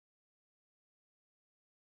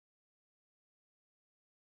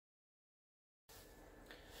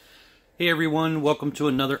Hey everyone, welcome to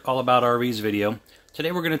another All About RVs video.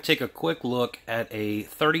 Today we're going to take a quick look at a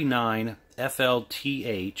 39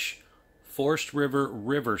 FLTH Forestriver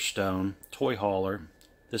Riverstone toy hauler.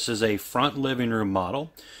 This is a front living room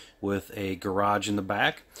model with a garage in the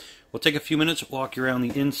back. We'll take a few minutes, walk you around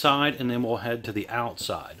the inside, and then we'll head to the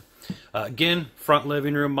outside. Again, front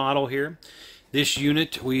living room model here. This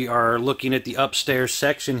unit, we are looking at the upstairs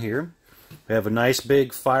section here. We have a nice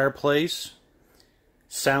big fireplace,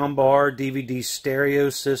 soundbar, DVD stereo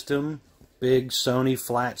system, big Sony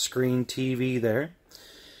flat screen TV there.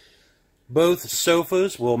 Both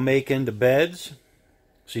sofas will make into beds,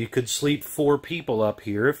 so you could sleep 4 people up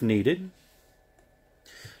here if needed.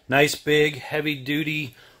 Nice big heavy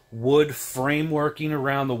duty wood frameworking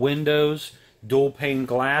around the windows, dual pane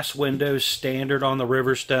glass windows standard on the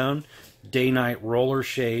Riverstone, day-night roller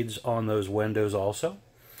shades on those windows also.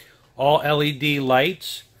 All LED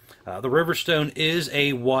lights. The Riverstone is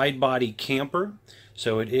a wide-body camper,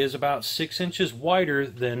 so it is about 6 inches wider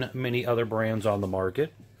than many other brands on the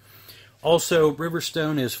market. Also,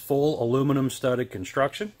 Riverstone is full aluminum studded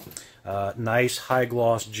construction. Nice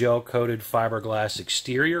high-gloss gel-coated fiberglass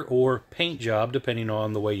exterior or paint job, depending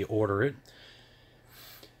on the way you order it.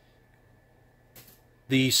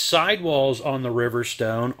 The sidewalls on the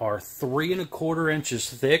Riverstone are 3 1/4 inches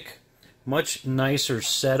thick. Much nicer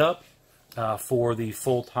setup for the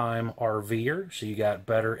full-time RVer, so you got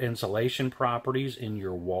better insulation properties in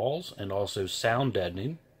your walls and also sound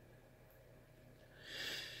deadening.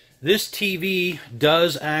 This TV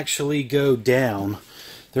does actually go down.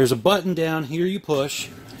 There's a button down here you push,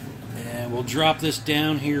 and we'll drop this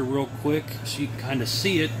down here real quick so you can kind of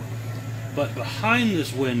see it. But behind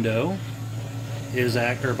this window is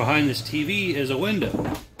behind this TV is a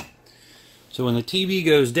window. So when the TV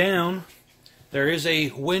goes down, there is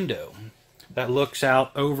a window that looks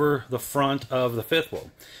out over the front of the fifth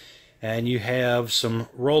wheel. And you have some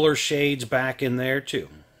roller shades back in there too.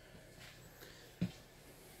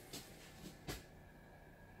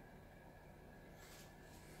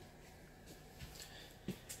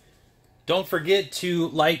 Don't forget to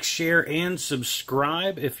like, share, and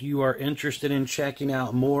subscribe if you are interested in checking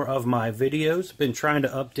out more of my videos. Been trying to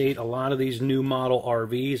update a lot of these new model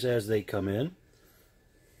RVs as they come in.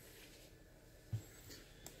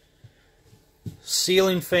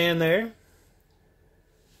 Ceiling fan there.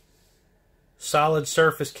 Solid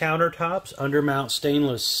surface countertops, undermount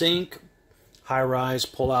stainless sink, high-rise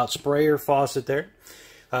pull-out sprayer faucet there.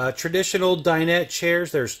 Traditional dinette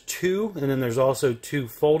chairs, there's 2, and then there's also 2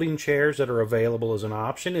 folding chairs that are available as an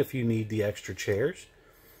option if you need the extra chairs.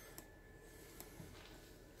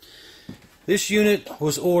 This unit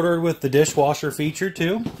was ordered with the dishwasher feature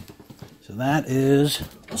too. So that is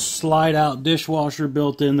a slide-out dishwasher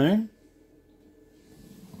built in there.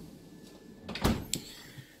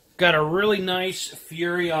 Got a really nice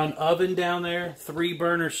Furrion oven down there,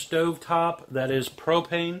 3-burner stovetop that is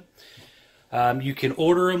propane. You can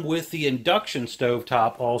order them with the induction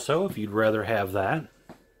stovetop also if you'd rather have that.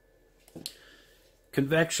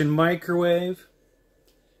 Convection microwave.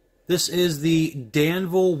 This is the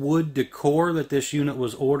Danville wood decor that this unit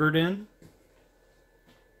was ordered in.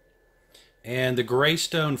 And the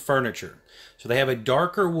Greystone furniture. So they have a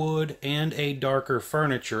darker wood and a darker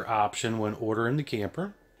furniture option when ordering the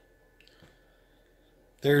camper.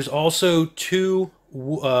 There's also 2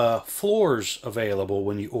 floors available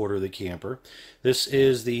when you order the camper. This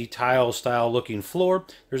is the tile style looking floor.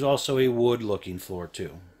 There's also a wood looking floor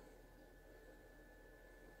too.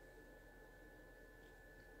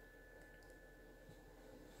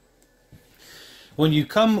 When you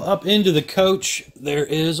come up into the coach, there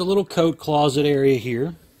is a little coat closet area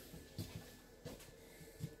here.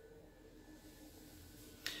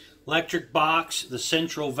 Electric box, the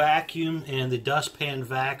central vacuum, and the dustpan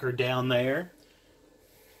vac are down there.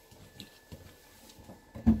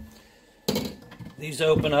 These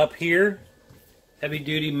open up here. Heavy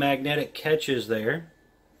duty magnetic catches there.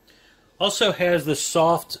 Also has the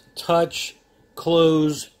soft touch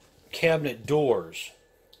close cabinet doors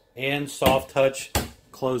and soft touch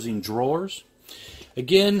closing drawers.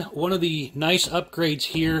 Again, one of the nice upgrades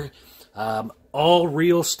here, all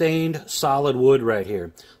real stained solid wood right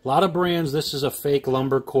here. A lot of brands, this is a fake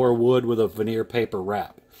lumber core wood with a veneer paper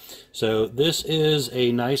wrap. So this is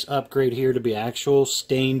a nice upgrade here to be actual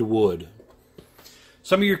stained wood.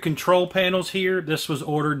 Some of your control panels here, this was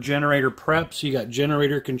ordered generator prep, so you got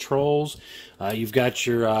generator controls. You've got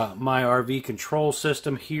your My RV control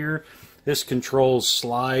system here. This controls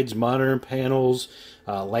slides, monitoring panels,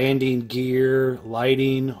 landing gear,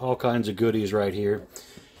 lighting, all kinds of goodies right here.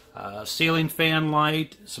 Ceiling fan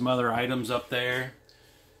light, some other items up there.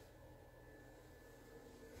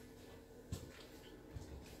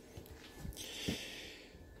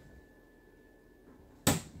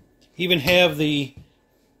 Even have the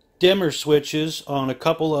dimmer switches on a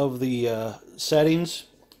couple of the settings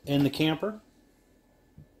in the camper.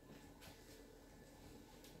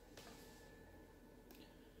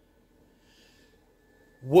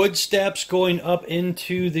 Wood steps going up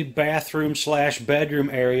into the bathroom / bedroom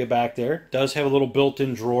area back there. Does have a little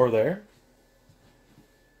built-in drawer there.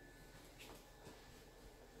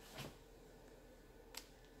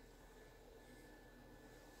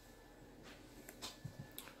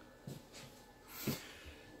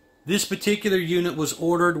 This particular unit was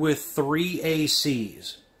ordered with 3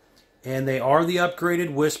 ACs, and they are the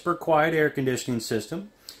upgraded Whisper quiet air conditioning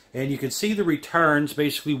system. And you can see the returns,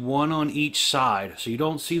 basically one on each side. So you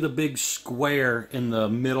don't see the big square in the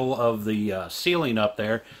middle of the ceiling up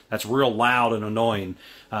there. That's real loud and annoying.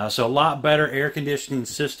 So a lot better air conditioning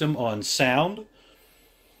system on sound.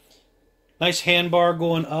 Nice handbar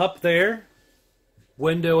going up there.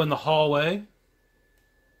 Window in the hallway.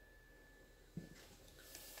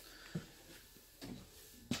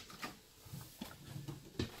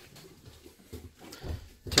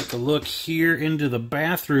 Take a look here into the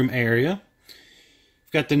bathroom area.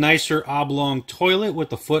 We've got the nicer oblong toilet with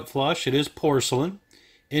the foot flush. It is porcelain.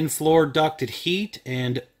 In-floor ducted heat,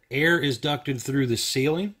 and air is ducted through the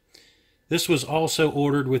ceiling. This was also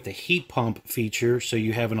ordered with the heat pump feature, so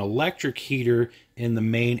you have an electric heater in the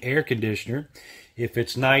main air conditioner. If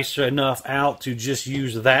it's nice enough out to just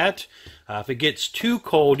use that. If it gets too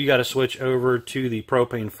cold, you got to switch over to the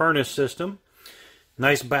propane furnace system.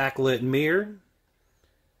 Nice backlit mirror.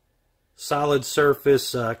 Solid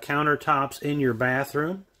surface countertops in your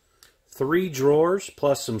bathroom. 3 drawers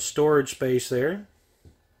plus some storage space there.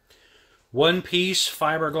 One-piece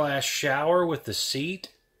fiberglass shower with the seat.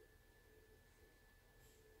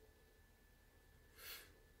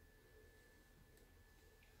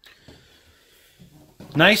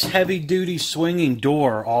 Nice heavy-duty swinging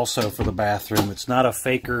door also for the bathroom. It's not a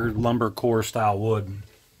faker lumber core style wood.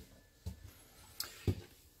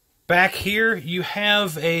 Back here you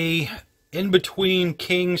have a in-between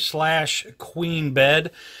king / queen bed.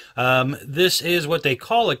 This is what they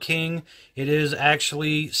call a king. It is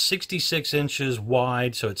actually 66 inches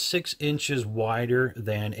wide, so it's 6 inches wider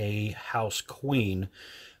than a house queen,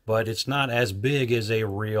 but it's not as big as a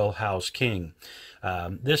real house king.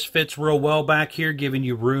 This fits real well back here, giving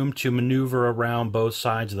you room to maneuver around both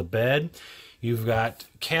sides of the bed. You've got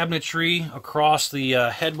cabinetry across the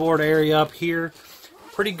headboard area up here.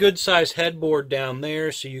 Pretty good sized headboard down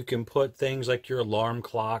there, so you can put things like your alarm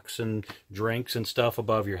clocks and drinks and stuff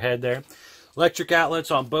above your head there. Electric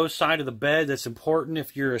outlets on both sides of the bed. That's important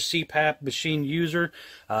if you're a CPAP machine user.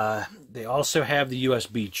 They also have the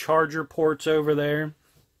USB charger ports over there.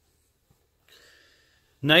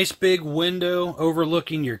 Nice big window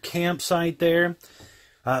overlooking your campsite there.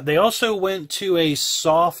 They also went to a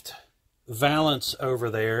soft valance over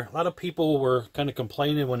there. A lot of people were kind of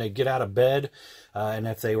complaining when they get out of bed, and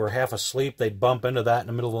if they were half asleep, they'd bump into that in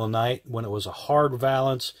the middle of the night. When it was a hard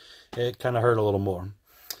valance, it kind of hurt a little more.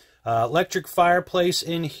 Electric fireplace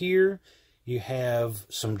in here. You have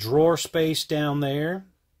some drawer space down there.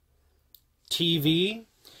 TV.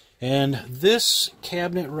 And this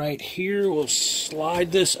cabinet right here, will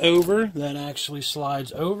slide this over. That actually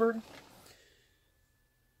slides over.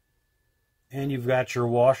 And you've got your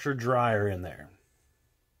washer dryer in there.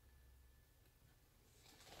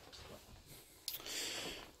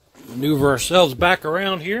 Maneuver ourselves back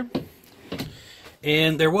around here.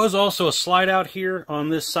 And there was also a slide out here on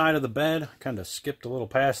this side of the bed. Kind of skipped a little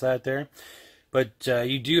past that there. But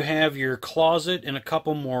you do have your closet and a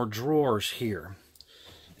couple more drawers here.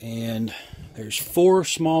 And there's 4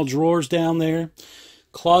 small drawers down there.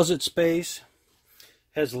 Closet space.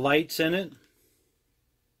 Has lights in it.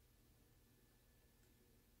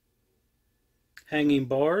 Hanging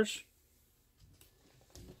bars.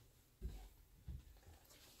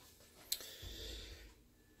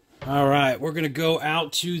 All right, we're going to go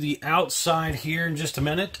out to the outside here in just a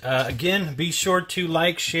minute. Again, be sure to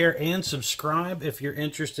like, share, and subscribe if you're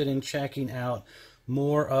interested in checking out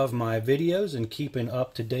more of my videos and keeping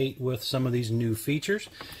up to date with some of these new features.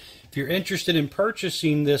 If you're interested in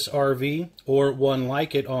purchasing this RV or one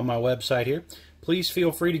like it on my website here, please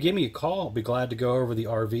feel free to give me a call. I'll be glad to go over the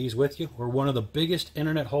RVs with you. We're one of the biggest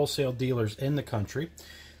internet wholesale dealers in the country.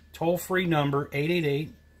 Toll-free number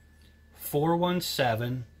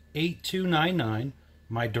 888-417-8299.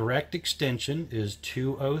 My direct extension is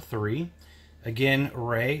 203. Again,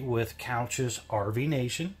 Ray with Couch's RV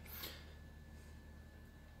Nation.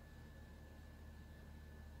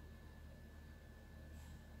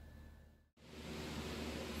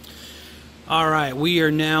 Alright, we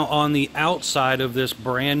are now on the outside of this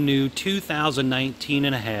brand new 2019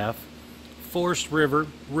 and a half Forestriver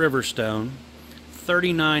Riverstone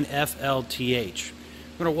 39FLTH.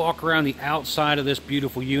 I'm going to walk around the outside of this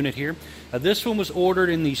beautiful unit here. This one was ordered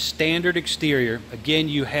in the standard exterior. Again,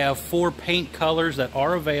 you have 4 paint colors that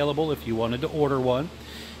are available if you wanted to order one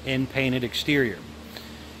in painted exterior.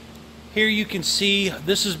 Here you can see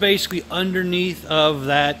this is basically underneath of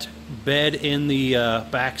that bed in the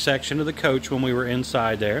back section of the coach when we were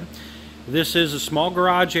inside there. This is a small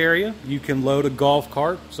garage area. You can load a golf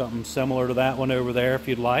cart, something similar to that one over there if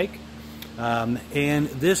you'd like. And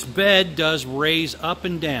this bed does raise up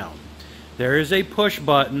and down. There is a push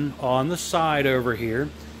button on the side over here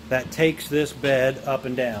that takes this bed up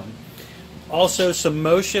and down. Also some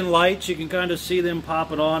motion lights. You can kind of see them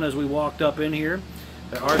popping on as we walked up in here.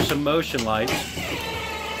 There are some motion lights.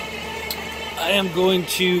 I am going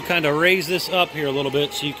to kind of raise this up here a little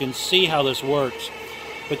bit so you can see how this works.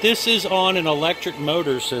 But this is on an electric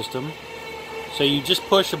motor system. So you just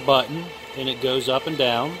push a button and it goes up and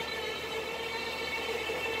down.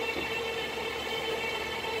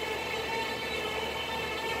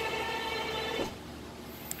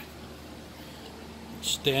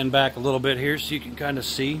 Stand back a little bit here so you can kind of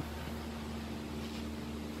see.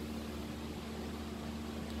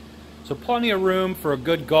 So plenty of room for a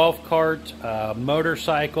good golf cart,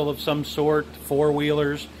 motorcycle of some sort,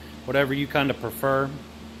 4-wheelers, whatever you kind of prefer.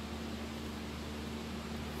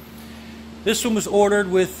 This one was ordered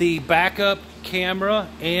with the backup camera,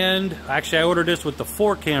 and actually I ordered this with the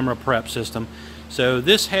 4-camera prep system. So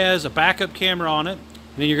this has a backup camera on it,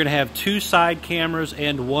 and then you're going to have 2 side cameras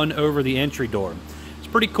and 1 over the entry door.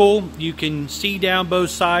 Pretty cool. You can see down both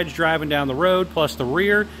sides driving down the road, plus the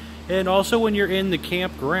rear. And also when you're in the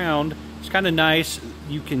campground, it's kind of nice.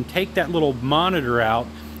 You can take that little monitor out.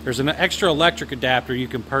 There's an extra electric adapter you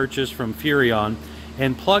can purchase from Furrion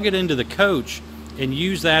and plug it into the coach and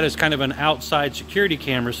use that as kind of an outside security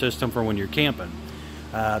camera system for when you're camping.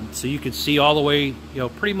 So you can see all the way,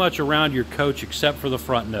 pretty much around your coach except for the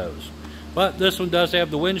front nose. But this one does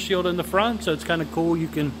have the windshield in the front, so it's kind of cool. You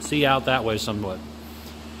can see out that way somewhat.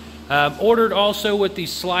 Ordered also with the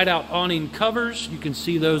slide-out awning covers. You can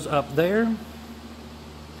see those up there.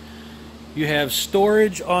 You have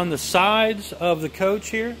storage on the sides of the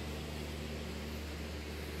coach here.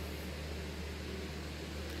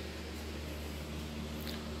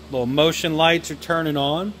 Little motion lights are turning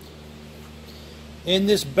on. In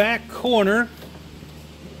this back corner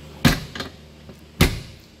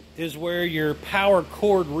is where your power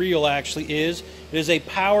cord reel actually is. It is a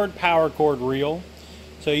powered power cord reel.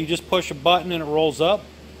 So you just push a button and it rolls up.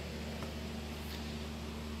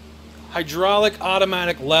 Hydraulic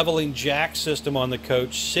automatic leveling jack system on the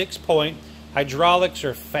coach, 6-point. Hydraulics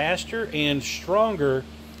are faster and stronger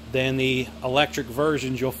than the electric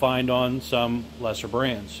versions you'll find on some lesser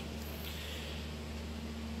brands.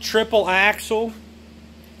 Triple axle.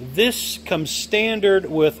 This comes standard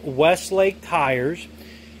with Westlake tires.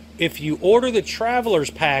 If you order the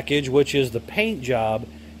Traveler's package, which is the paint job,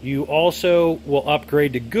 you also will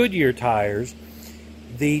upgrade to Goodyear tires.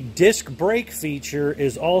 The disc brake feature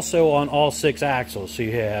is also on all 6 axles. So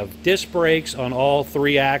you have disc brakes on all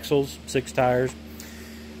 3 axles, 6 tires.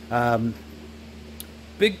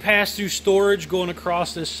 Big pass-through storage going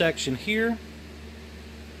across this section here.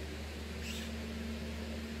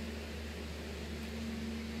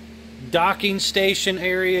 Docking station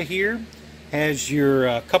area here. Has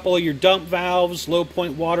your couple of your dump valves, low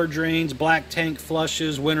point water drains, black tank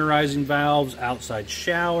flushes, winterizing valves, outside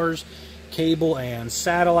showers, cable and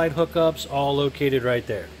satellite hookups, all located right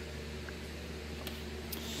there.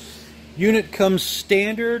 Unit comes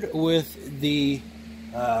standard with the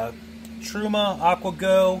Truma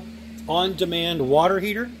AquaGo on-demand water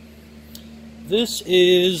heater. This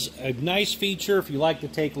is a nice feature if you like to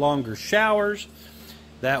take longer showers.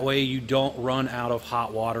 That way you don't run out of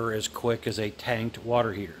hot water as quick as a tanked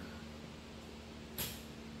water heater.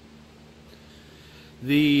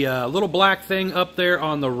 The little black thing up there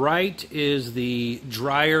on the right is the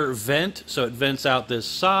dryer vent, so it vents out this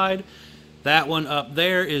side. That one up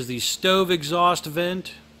there is the stove exhaust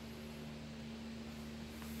vent.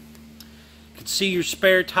 You can see your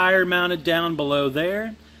spare tire mounted down below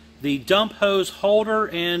there. The dump hose holder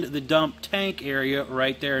and the dump tank area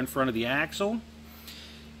right there in front of the axle.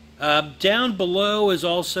 Down below is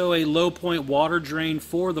also a low point water drain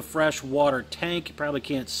for the fresh water tank. You probably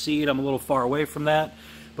can't see it, I'm a little far away from that,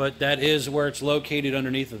 but that is where it's located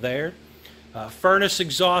underneath of there. Furnace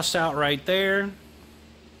exhaust out right there.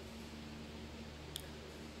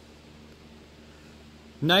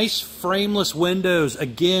 Nice frameless windows,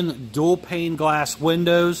 again dual pane glass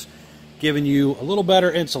windows, giving you a little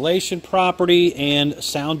better insulation property and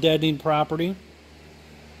sound deadening property.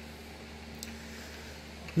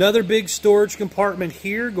 Another big storage compartment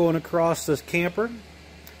here going across this camper.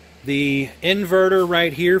 The inverter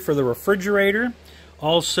right here for the refrigerator.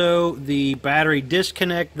 Also the battery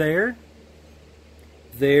disconnect there.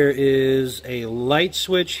 There is a light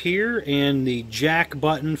switch here and the jack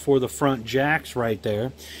button for the front jacks right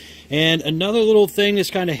there. And another little thing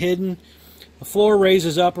that's kind of hidden, the floor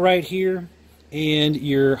raises up right here, and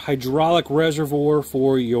your hydraulic reservoir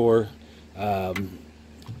for your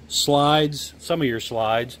slides, some of your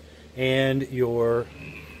slides, and your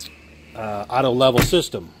auto level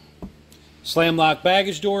system. Slam lock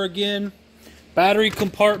baggage door again. Battery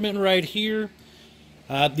compartment right here.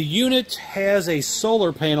 The unit has a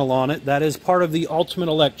solar panel on it. That is part of the Ultimate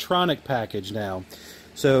Electronic package now.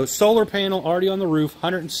 So solar panel already on the roof,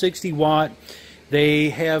 160 watt. They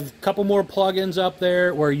have a couple more plug-ins up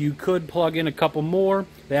there where you could plug in a couple more.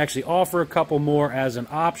 They actually offer a couple more as an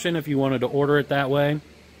option if you wanted to order it that way.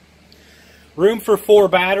 Room for 4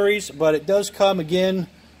 batteries, but it does come, again,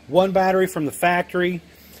 1 battery from the factory.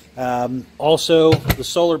 Also, the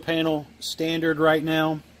solar panel standard right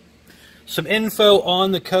now. Some info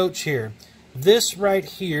on the coach here. This right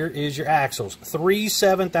here is your axles. 3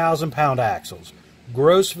 7,000-pound axles.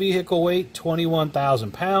 Gross vehicle weight,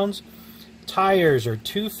 21,000 pounds. Tires are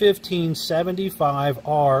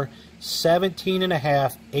 215/75R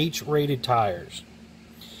 17.5 H-rated tires.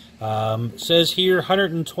 Says here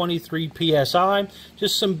 123 PSI.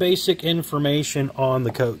 Just some basic information on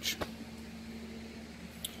the coach.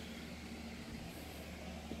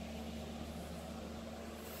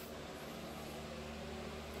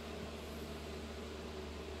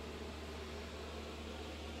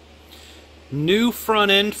 New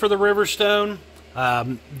front end for the Riverstone.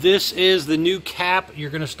 This is the new cap. You're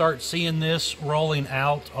going to start seeing this rolling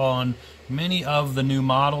out on many of the new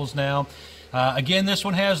models now. Again, this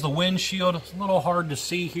one has the windshield. It's a little hard to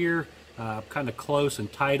see here, kind of close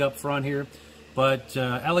and tight up front here. But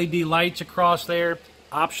LED lights across there.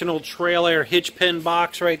 Optional trail air hitch pin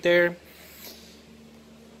box right there.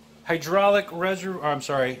 Hydraulic reservoir,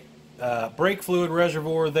 brake fluid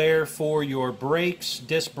reservoir there for your brakes,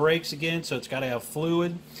 disc brakes again, so it's got to have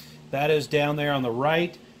fluid. That is down there on the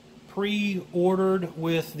right. Pre-ordered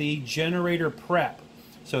with the generator prep.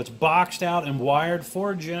 So it's boxed out and wired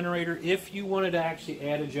for a generator if you wanted to actually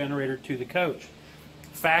add a generator to the coach.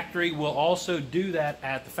 Factory will also do that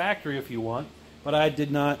at the factory if you want, but I did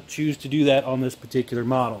not choose to do that on this particular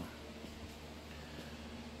model.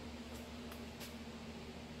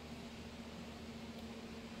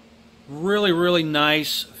 Really, really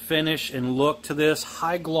nice finish and look to this.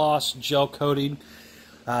 High gloss gel coating.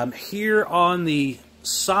 Here on the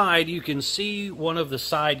side, you can see one of the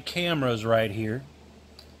side cameras right here.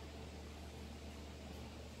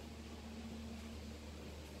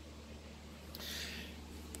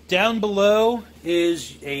 Down below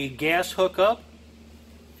is a gas hookup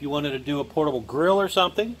if you wanted to do a portable grill or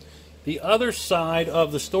something. The other side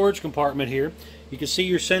of the storage compartment here, you can see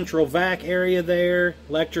your central vac area there,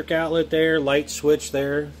 electric outlet there, light switch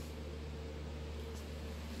there.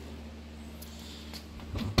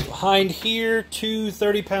 Behind here, 2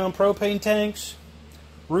 30-pound propane tanks.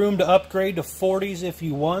 Room to upgrade to 40s if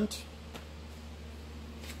you want.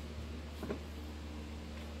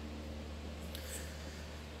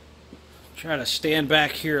 Try to stand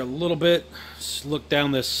back here a little bit. Just look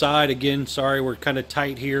down this side again. Sorry, we're kind of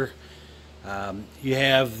tight here. You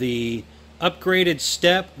have the upgraded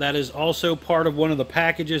step. That is also part of one of the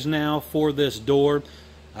packages now for this door.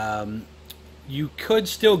 You could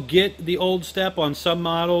still get the old step on some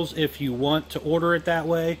models if you want to order it that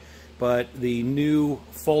way, but the new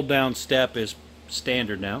fold-down step is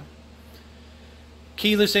standard now.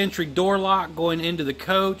 Keyless entry door lock going into the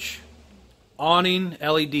coach. Awning,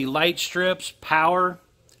 LED light strips, power,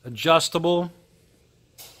 adjustable.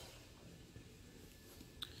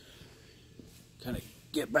 Kind of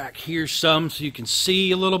get back here some so you can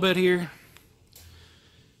see a little bit here.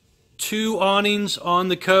 2 awnings on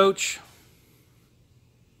the coach.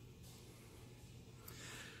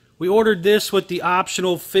 We ordered this with the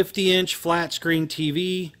optional 50-inch flat screen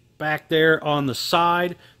TV back there on the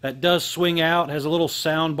side. That does swing out, has a little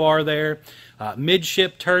sound bar there.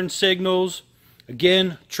 Midship turn signals.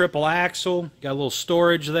 Again, triple axle, got a little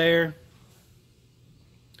storage there.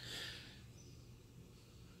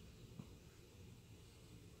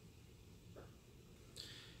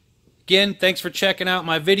 Again, thanks for checking out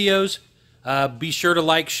my videos. Be sure to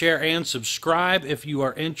like, share, and subscribe if you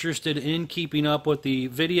are interested in keeping up with the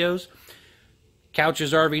videos.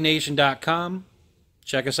 CouchesRVNation.com.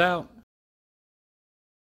 Check us out.